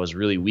and that I was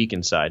really weak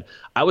inside.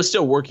 I was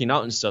still working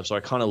out and stuff, so I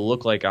kind of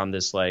look like I'm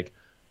this like,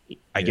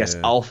 I guess,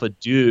 alpha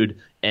dude,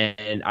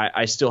 and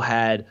I still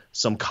had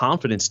some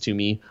confidence to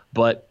me,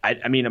 but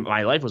I mean,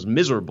 my life was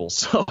miserable.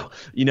 So,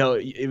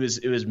 it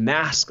was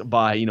masked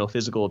by,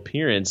 physical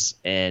appearance,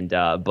 and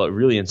but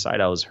really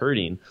inside I was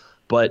hurting.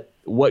 But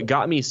what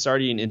got me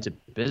starting into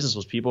business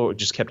was people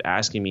just kept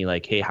asking me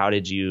like, hey,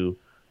 how'd you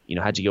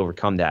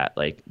overcome that?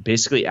 Like,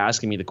 basically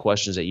asking me the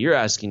questions that you're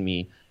asking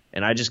me.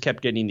 And I just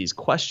kept getting these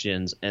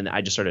questions, and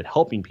I just started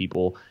helping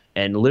people.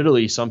 And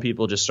literally some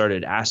people just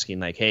started asking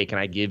like, hey, can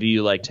I give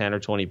you like 10 or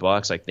 20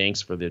 bucks? Like,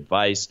 thanks for the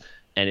advice.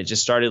 And it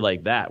just started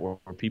like that, where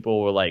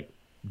people were like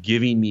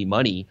giving me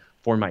money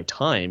for my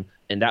time.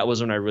 And that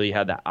was when I really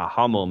had that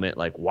aha moment.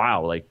 Like,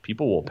 wow, like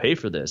people will pay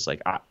for this.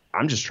 Like,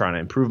 I'm just trying to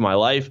improve my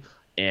life.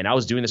 And I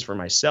was doing this for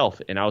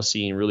myself, and I was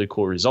seeing really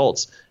cool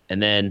results.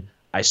 And then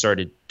I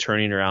started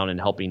turning around and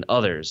helping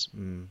others.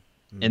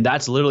 And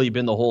that's literally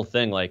been the whole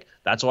thing. Like,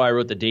 that's why I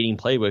wrote the dating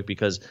playbook,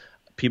 because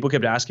people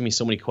kept asking me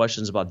so many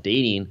questions about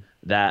dating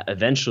that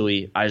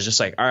eventually I was just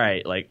like, all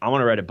right, like, I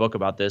want to write a book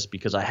about this,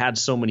 because I had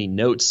so many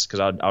notes, because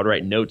I would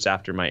write notes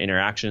after my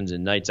interactions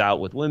and nights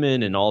out with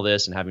women and all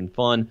this and having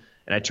fun.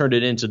 And I turned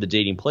it into the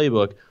dating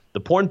playbook.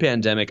 The porn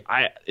pandemic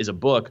is a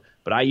book,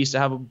 but I used to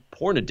have a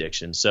porn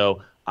addiction.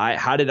 So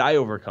how did I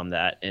overcome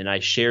that? And I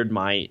shared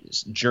my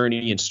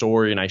journey and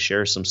story, and I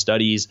share some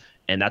studies,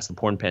 and that's the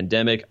porn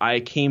pandemic.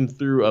 I came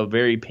through a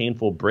very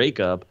painful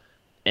breakup,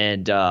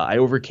 and I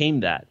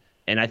overcame that.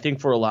 And I think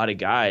for a lot of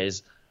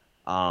guys,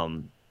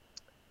 one,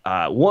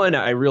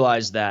 I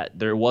realized that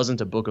there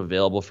wasn't a book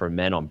available for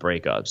men on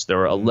breakups. There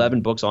were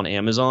 11 books on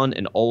Amazon,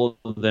 and all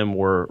of them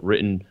were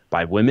written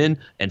by women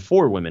and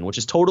for women, which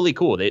is totally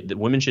cool. The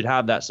women should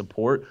have that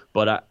support.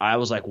 But I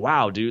was like,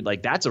 wow, dude,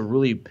 like, that's a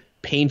really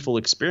painful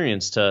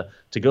experience to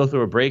go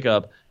through a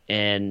breakup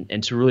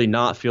and to really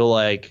not feel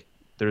like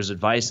there's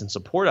advice and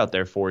support out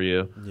there for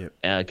you.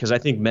 Because I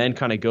think men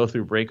kind of go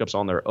through breakups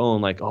on their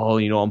own, like, oh,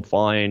 I'm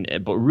fine.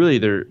 But really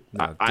they're,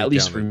 at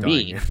least for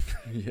me,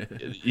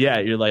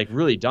 you're like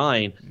really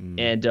dying.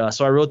 And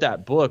so I wrote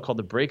that book called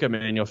The Breakup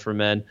Manual for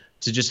Men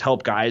to just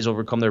help guys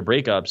overcome their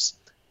breakups.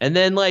 And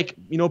then, like,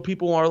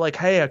 people are like,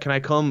 hey, can I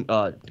come?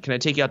 Can I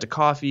take you out to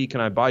coffee?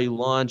 Can I buy you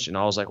lunch? And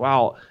I was like,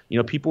 wow,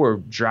 people are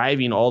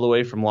driving all the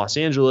way from Los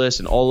Angeles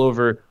and all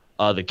over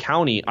the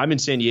county. I'm in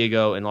San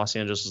Diego, and Los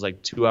Angeles is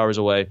like 2 hours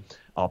away.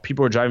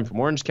 People are driving from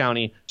Orange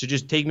County to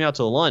just take me out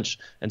to lunch.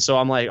 And so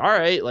I'm like, all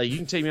right, like, you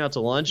can take me out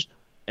to lunch.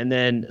 And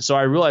then so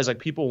I realized like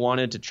people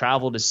wanted to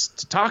travel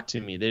to talk to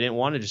me. They didn't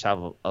want to just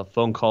have a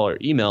phone call or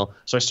email.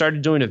 So I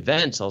started doing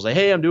events. I was like,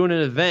 hey, I'm doing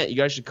an event. You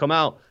guys should come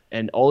out.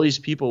 And all these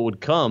people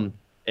would come.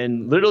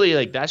 And literally,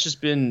 like, that's just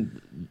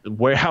been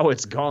how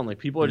it's gone. Like,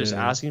 people are just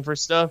asking for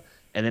stuff,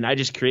 and then I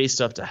just create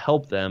stuff to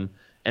help them.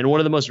 And one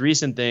of the most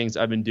recent things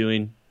I've been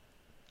doing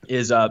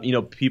is,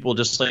 people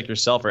just like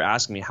yourself are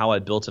asking me how I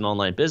built an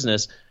online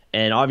business.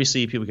 And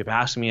obviously, people kept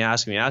asking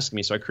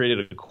me. So I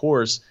created a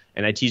course,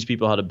 and I teach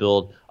people how to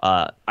build.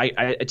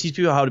 I teach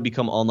people how to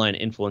become online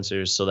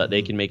influencers so that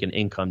they can make an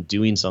income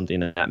doing something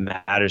that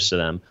matters to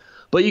them.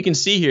 But you can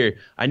see here,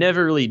 I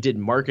never really did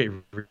market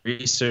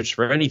research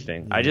for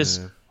anything.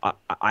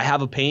 I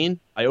have a pain,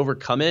 I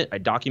overcome it, I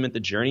document the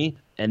journey,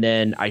 and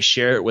then I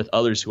share it with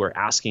others who are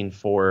asking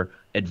for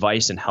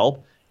advice and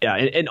help. Yeah,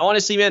 and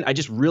honestly, man, I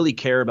just really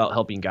care about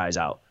helping guys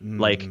out.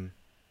 Like,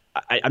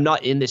 I'm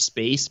not in this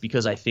space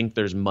because I think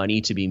there's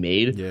money to be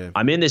made. Yeah.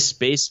 I'm in this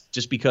space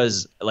just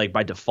because, like,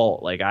 by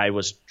default, like, I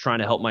was trying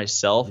to help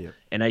myself,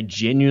 and I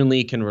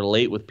genuinely can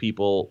relate with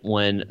people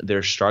when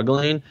they're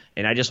struggling,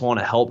 and I just want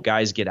to help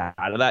guys get out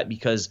of that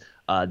because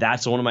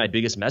that's one of my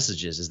biggest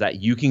messages is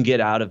that you can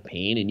get out of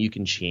pain and you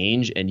can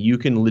change and you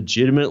can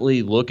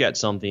legitimately look at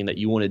something that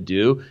you want to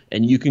do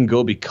and you can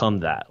go become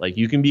that. Like,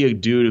 you can be a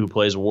dude who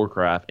plays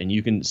Warcraft and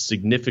you can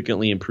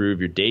significantly improve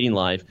your dating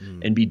life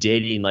and be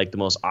dating like the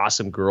most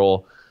awesome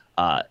girl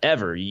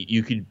ever.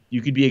 You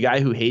could be a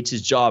guy who hates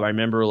his job. I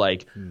remember I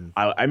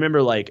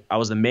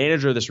was the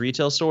manager of this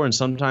retail store, and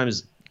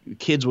sometimes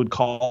kids would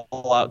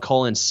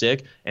call in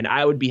sick, and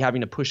I would be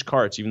having to push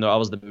carts even though I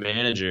was the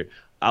manager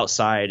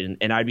outside,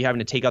 and I'd be having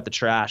to take out the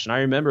trash. And I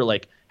remember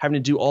like having to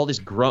do all this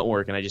grunt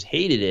work, and I just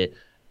hated it.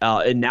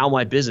 And now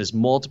my business,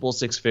 multiple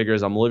six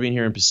figures. I'm living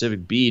here in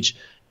Pacific Beach,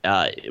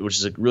 which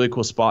is a really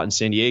cool spot in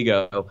San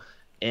Diego.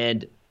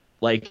 And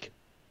like,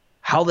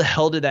 how the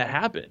hell did that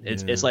happen?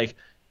 It's like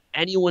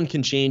anyone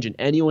can change and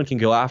anyone can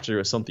go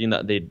after something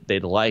that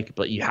they'd like,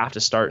 but you have to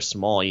start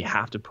small. You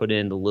have to put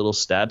in the little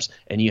steps,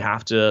 and you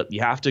have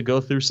to go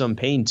through some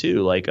pain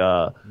too, like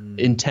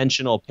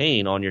intentional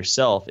pain on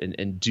yourself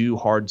and do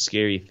hard,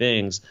 scary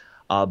things.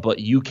 But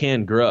you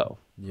can grow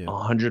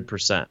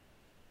 100%.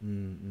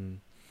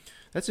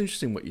 That's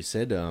interesting what you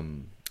said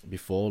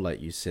before.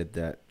 Like, you said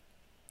that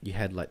you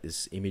had like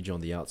this image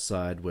on the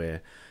outside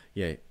where,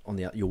 you're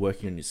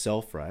working on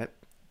yourself, right?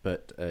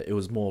 But it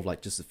was more of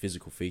like just the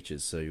physical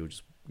features. So you were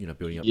just,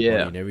 building up the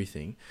body and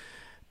everything.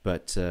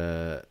 But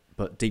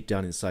deep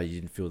down inside,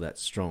 you didn't feel that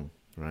strong,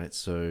 right?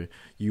 So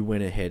you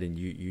went ahead and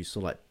you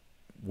sort of like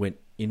went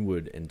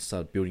inward and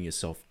started building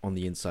yourself on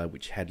the inside,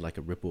 which had like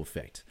a ripple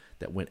effect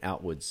that went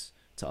outwards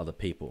to other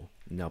people.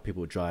 Now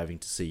people are driving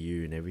to see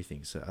you and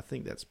everything. So I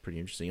think that's pretty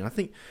interesting. And I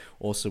think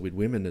also with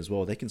women as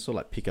well, they can sort of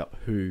like pick up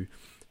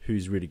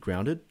who's really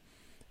grounded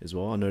as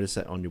well. I noticed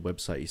that on your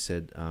website you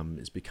said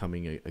it's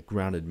becoming a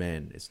grounded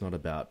man. It's not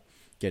about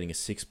getting a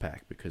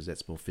six-pack because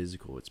that's more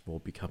physical. It's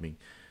more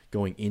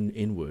going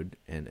inward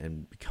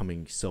and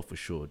becoming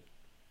self-assured.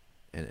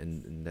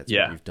 And that's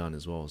what you've done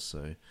as well.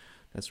 So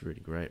that's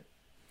really great.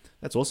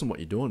 That's awesome what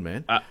you're doing,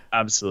 man.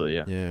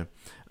 Absolutely, yeah.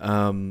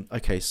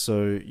 Okay,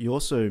 so you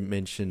also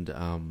mentioned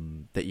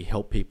that you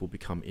help people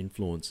become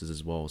influencers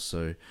as well.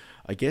 So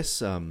I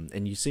guess,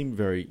 and you seem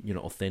very,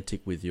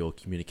 authentic with your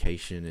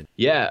communication.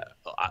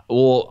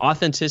 Well,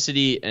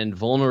 authenticity and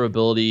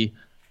vulnerability,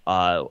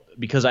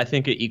 because I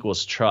think it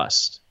equals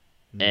trust.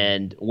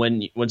 And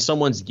when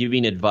someone's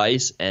giving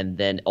advice, and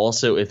then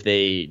also if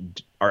they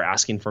are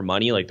asking for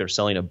money, like they're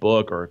selling a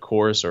book or a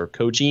course or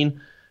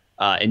coaching,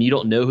 and you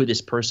don't know who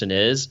this person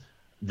is,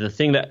 the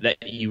thing that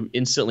you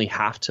instantly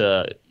have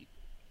to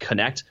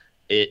connect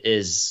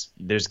is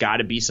there's got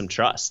to be some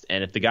trust.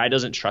 And if the guy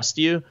doesn't trust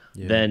you,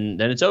 then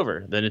it's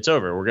over. Then it's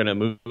over. We're going to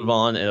move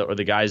on. Or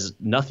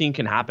nothing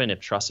can happen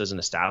if trust isn't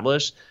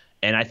established.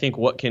 And I think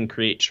what can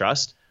create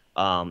trust,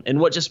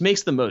 and what just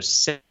makes the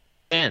most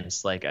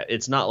sense, like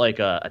it's not like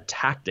a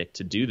tactic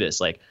to do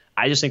this. Like,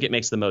 I just think it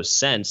makes the most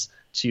sense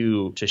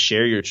to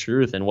share your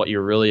truth and what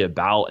you're really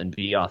about and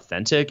be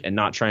authentic and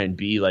not try and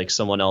be like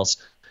someone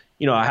else.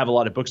 I have a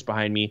lot of books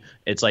behind me.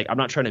 It's like, I'm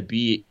not trying to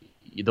be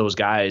those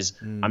guys.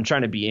 I'm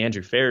trying to be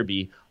Andrew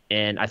Ferebee.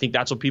 And I think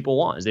that's what people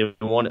want, is they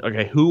want,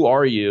 okay, who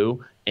are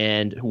you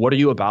and what are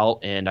you about?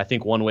 And I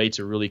think one way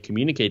to really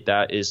communicate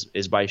that is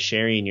by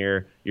sharing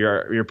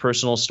your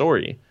personal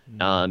story,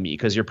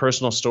 because your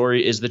personal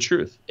story is the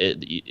truth.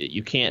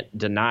 You can't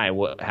deny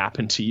what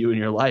happened to you in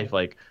your life.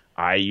 Like,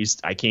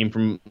 I came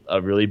from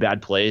a really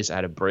bad place. I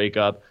had a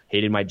breakup,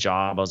 hated my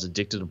job. I was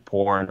addicted to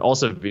porn,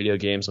 also video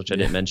games, which I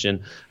didn't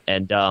mention.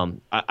 And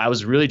I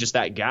was really just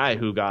that guy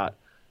who got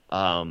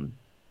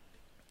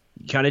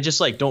kind of just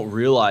like don't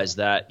realize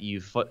that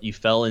you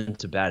fell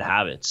into bad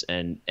habits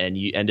and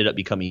you ended up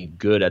becoming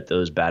good at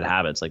those bad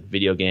habits, like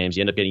video games.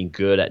 You end up getting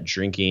good at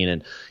drinking,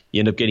 and you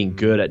end up getting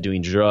good at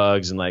doing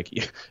drugs. And like,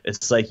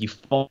 it's like you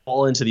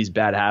fall into these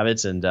bad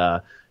habits, and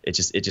it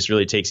just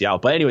really takes you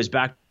out. But anyways,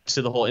 back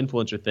to the whole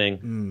influencer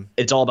thing.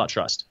 It's all about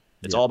trust.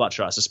 It's all about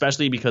trust,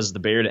 especially because the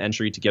barrier to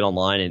entry to get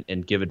online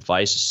and give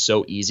advice is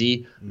so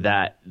easy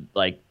that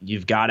like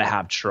you've got to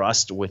have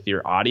trust with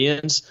your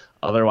audience.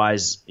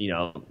 Otherwise,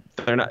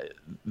 they're not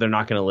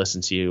going to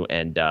listen to you,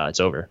 and it's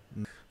over.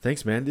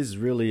 Thanks, man. This is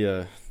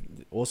really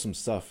awesome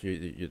stuff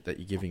that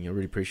you're giving. I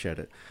really appreciate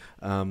it.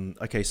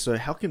 Okay, so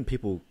how can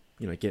people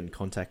get in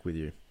contact with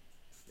you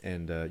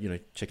and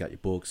check out your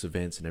books,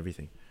 events, and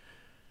everything?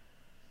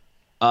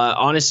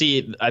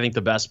 Honestly, I think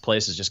the best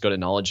place is just go to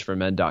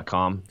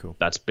knowledgeformen.com. Cool.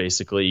 That's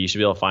basically, you should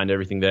be able to find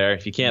everything there.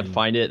 If you can't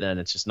find it, then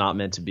it's just not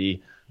meant to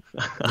be.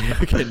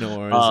 Okay, no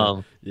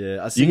worries.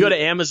 Yeah, you can go to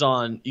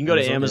Amazon. You can go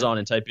to Amazon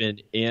and type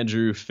in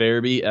Andrew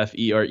Ferebee,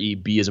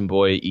 Ferb as in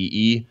boy,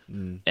 EE,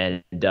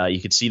 and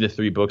you can see the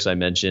 3 books I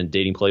mentioned: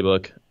 Dating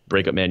Playbook,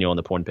 Breakup Manual, and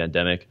The Porn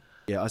Pandemic.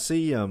 Yeah, I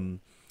see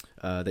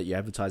that you're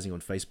advertising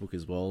on Facebook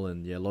as well,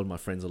 and yeah, a lot of my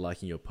friends are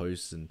liking your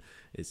posts, and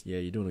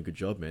you're doing a good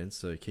job, man.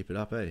 So keep it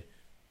up, eh?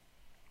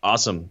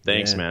 Awesome,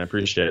 thanks, man. I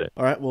appreciate it.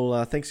 All right,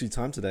 well, thanks for your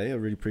time today. I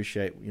really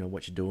appreciate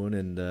what you're doing,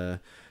 and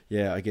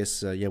I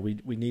guess we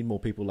need more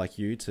people like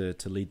you to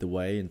lead the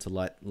way and to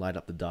light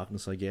up the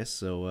darkness, I guess.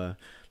 So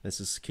let's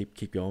just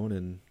keep going,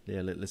 and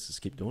let's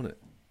just keep doing it.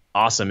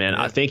 Awesome, man.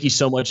 Yeah. Thank you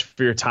so much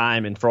for your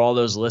time, and for all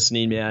those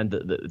listening, man.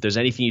 If there's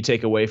anything you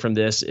take away from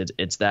this,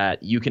 it's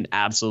that you can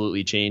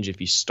absolutely change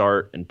if you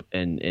start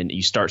and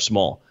you start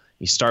small.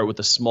 You start with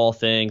the small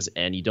things,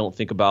 and you don't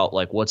think about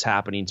like what's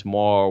happening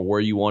tomorrow, or where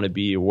you want to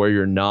be, or where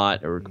you're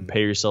not, or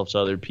compare yourself to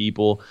other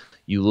people.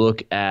 You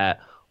look at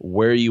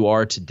where you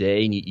are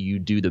today, and you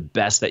do the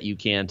best that you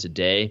can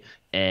today,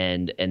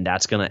 and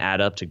that's going to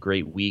add up to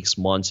great weeks,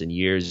 months, and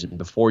years. And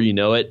before you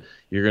know it,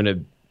 you're going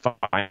to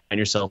find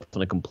yourself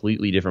in a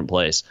completely different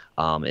place.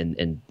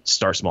 And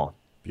start small.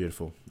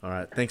 Beautiful. All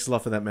right. Thanks a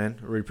lot for that, man.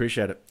 I really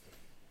appreciate it.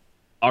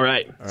 All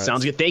right.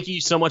 Sounds good. Thank you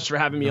so much for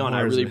having me on.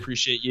 I really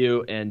appreciate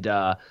you. And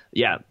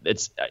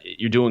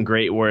you're doing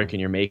great work,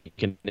 and you're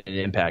making an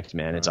impact,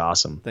 man. It's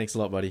awesome. Thanks a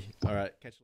lot, buddy. All right. Catch you.